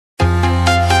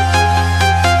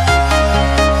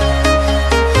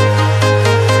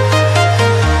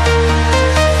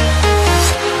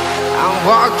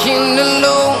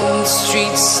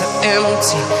so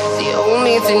empty. The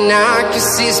only thing I can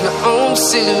see is my own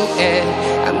silhouette.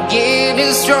 I'm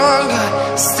getting stronger,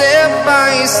 step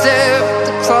by step.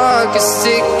 The clock is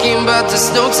ticking, but there's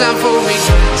no time for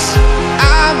regrets.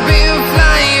 I've been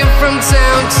flying from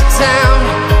town to town,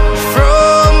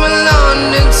 from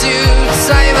London to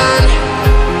Taiwan.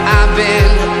 I've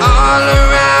been all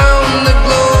around the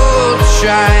globe,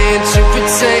 trying to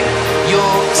protect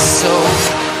your soul.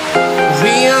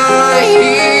 We are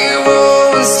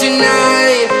heroes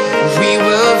tonight. We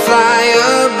will fly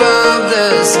above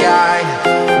the sky.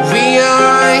 We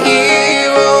are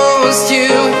heroes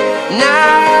tonight.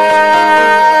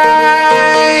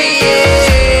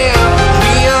 Yeah.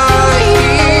 We are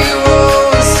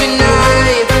heroes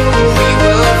tonight. We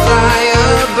will fly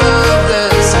above the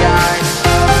sky.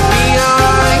 We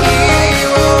are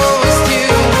heroes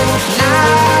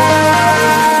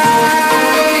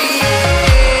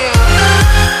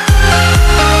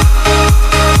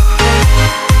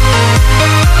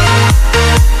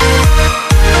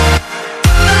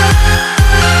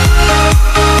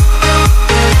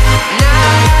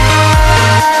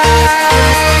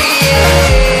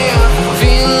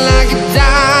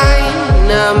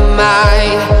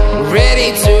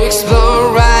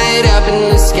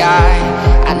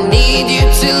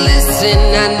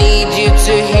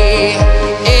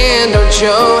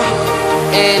show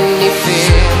any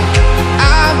fear.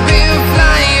 I've been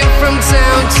flying from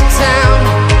town to town,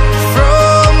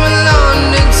 from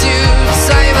London to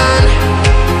Taiwan.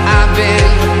 I've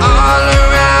been all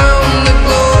around the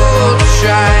globe,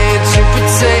 trying to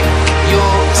protect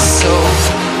your soul.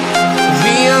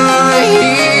 We are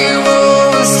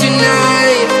heroes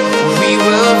tonight. We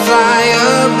will fly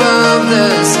above the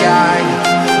sky.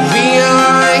 We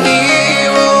are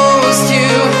heroes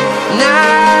tonight.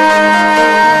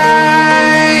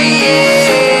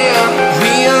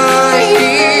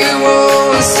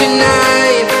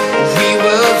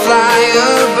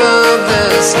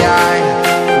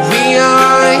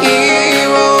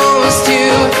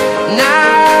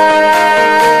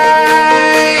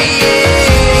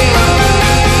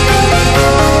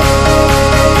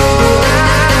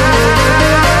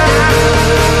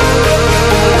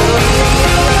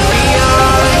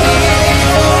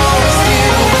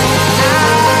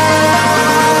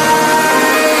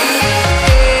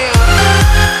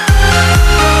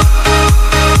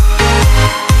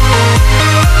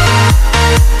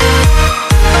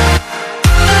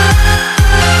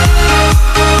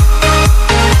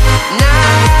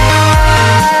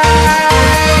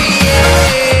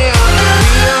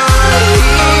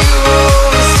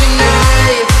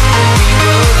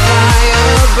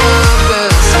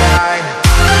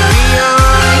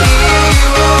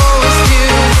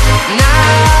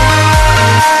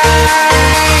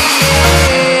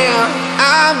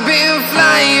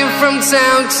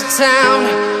 Town to town,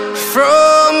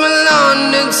 from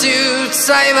London to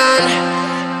Taiwan.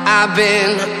 I've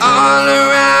been all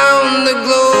around the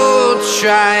globe,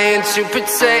 trying to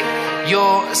protect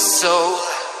your soul.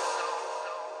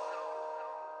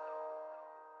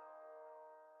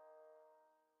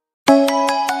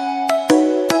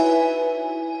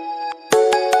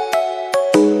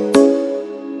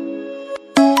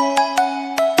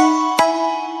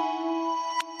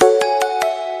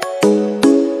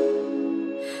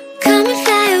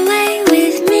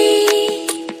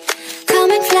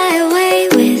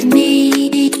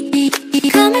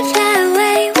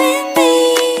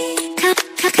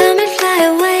 Come and fly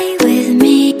away with me.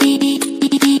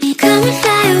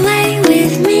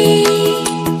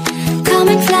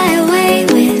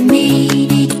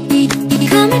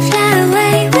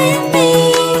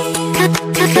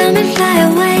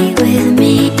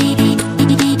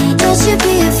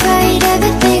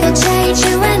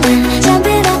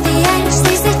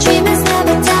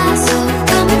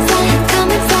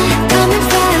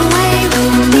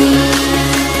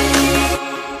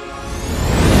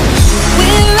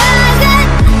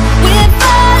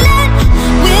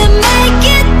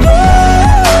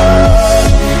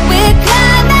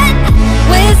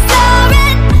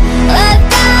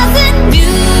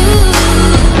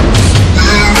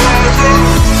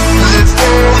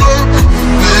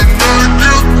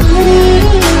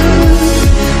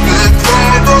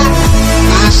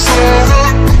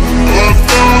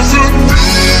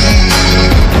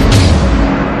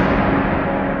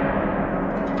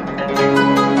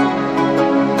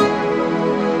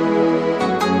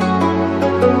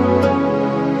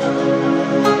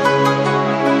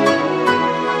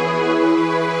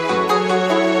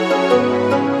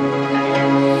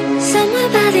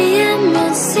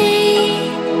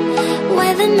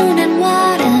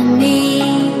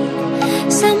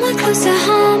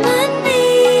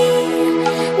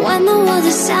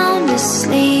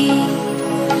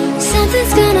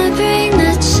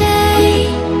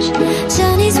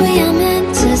 Journeys we are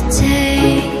meant to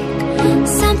take,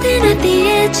 something at the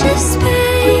edge of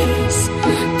space,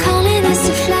 calling us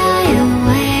to fly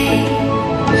away.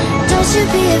 Don't you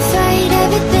be afraid,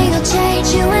 everything will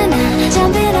change. You and I,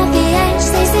 jumping off the edge.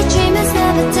 They say dreamers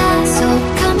never die, so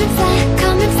come and fly,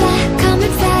 come and fly, come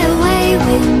and fly away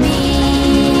with me.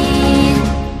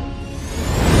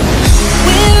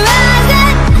 We're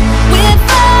rising, we're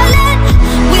falling,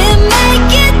 we're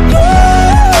making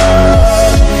moves.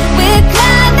 We're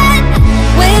climbing,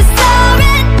 we're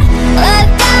soaring,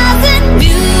 1,000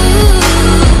 views.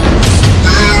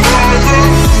 We're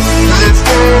rising, we're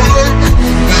falling,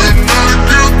 we're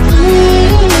making moves.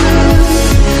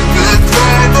 We're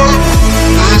climbing,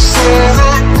 we're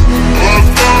soaring,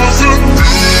 1,000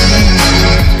 views.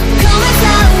 Come and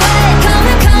fly away,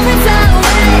 come and fly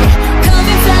away, come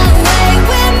and fly away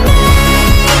with me.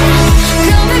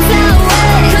 Come and fly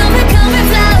away, come and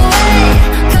fly away,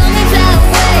 come and fly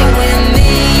away with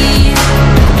me.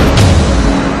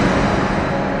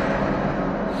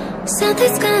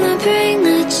 Something's gonna bring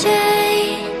the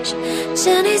change.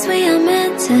 Journeys we are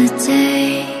meant to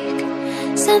take,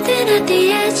 something at the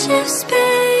edge of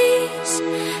space,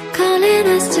 calling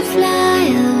us to fly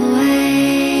away.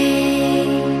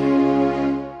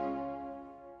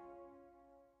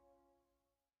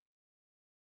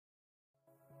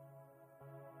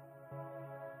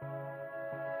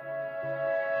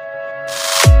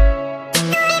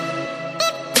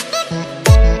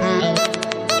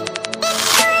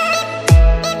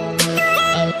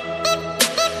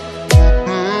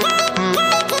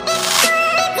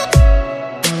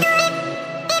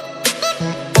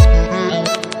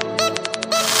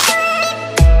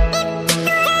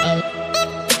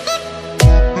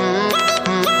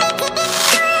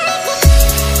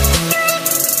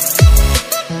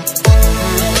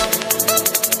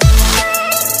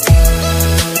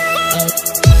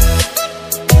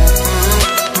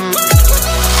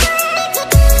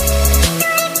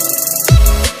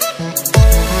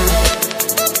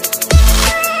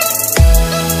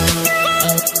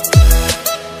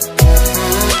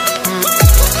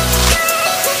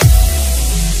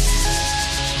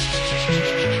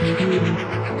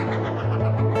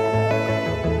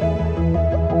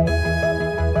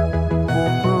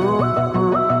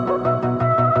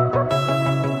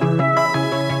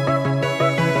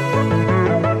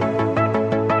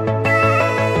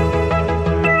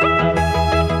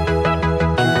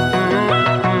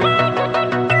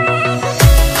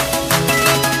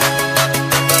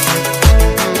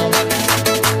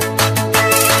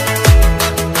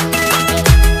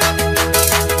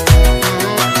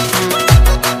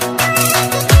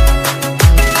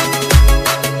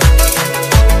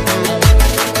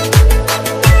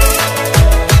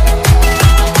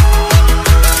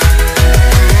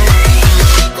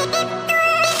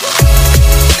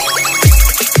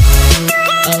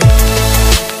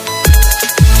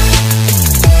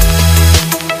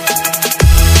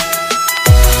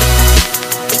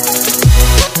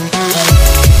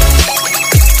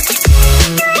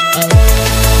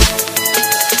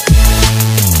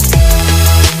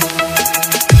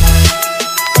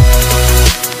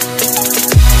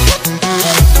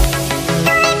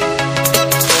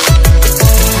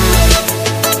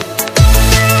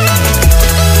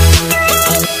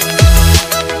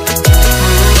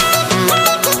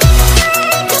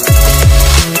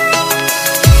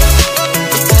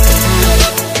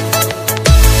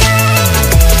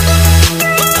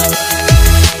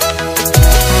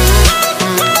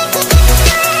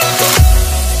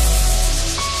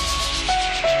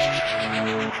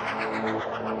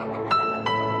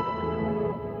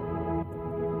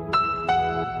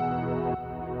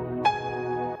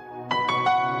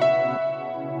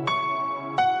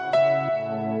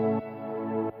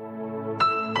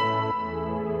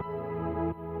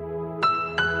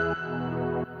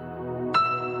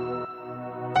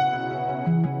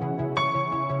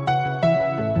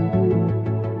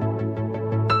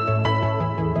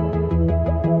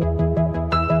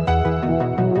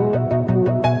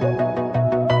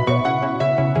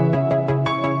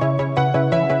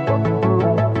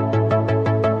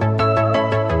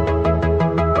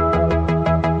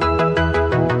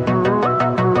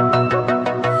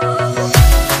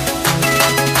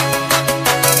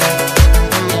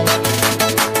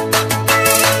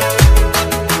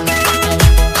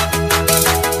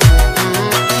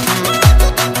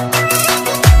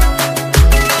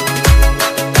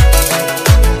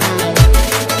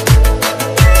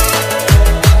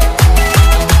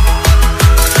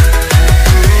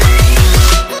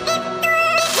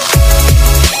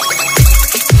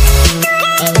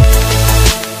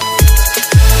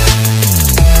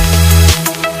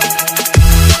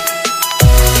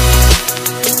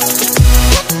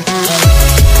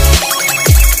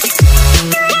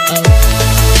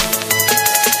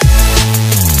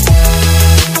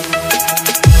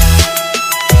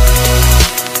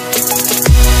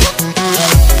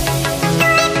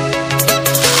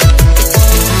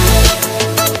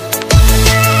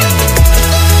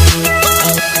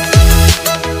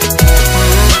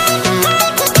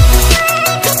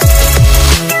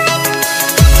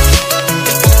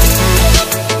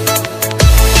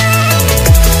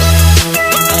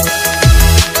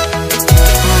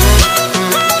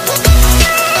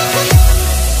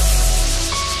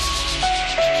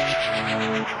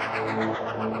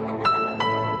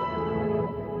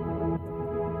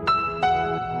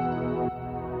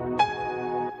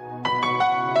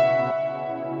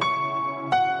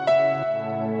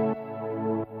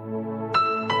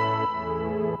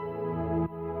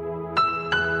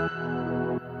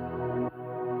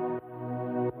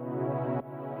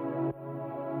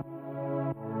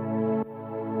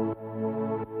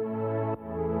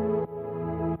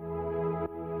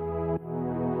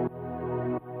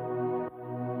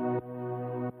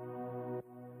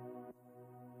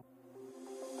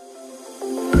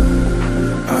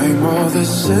 I'm all the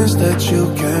sins that you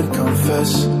can't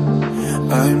confess.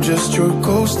 I'm just your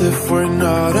ghost if we're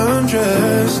not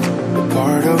undressed. A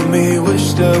part of me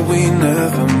wish that we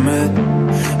never met,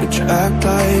 but you act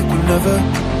like we never.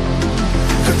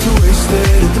 Got too wasted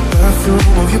in the bathroom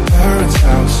of your parents'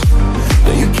 house.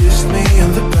 Then you kissed me in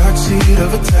the backseat of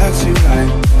a taxi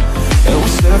ride, and we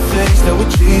said things that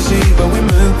were cheesy, but we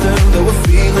meant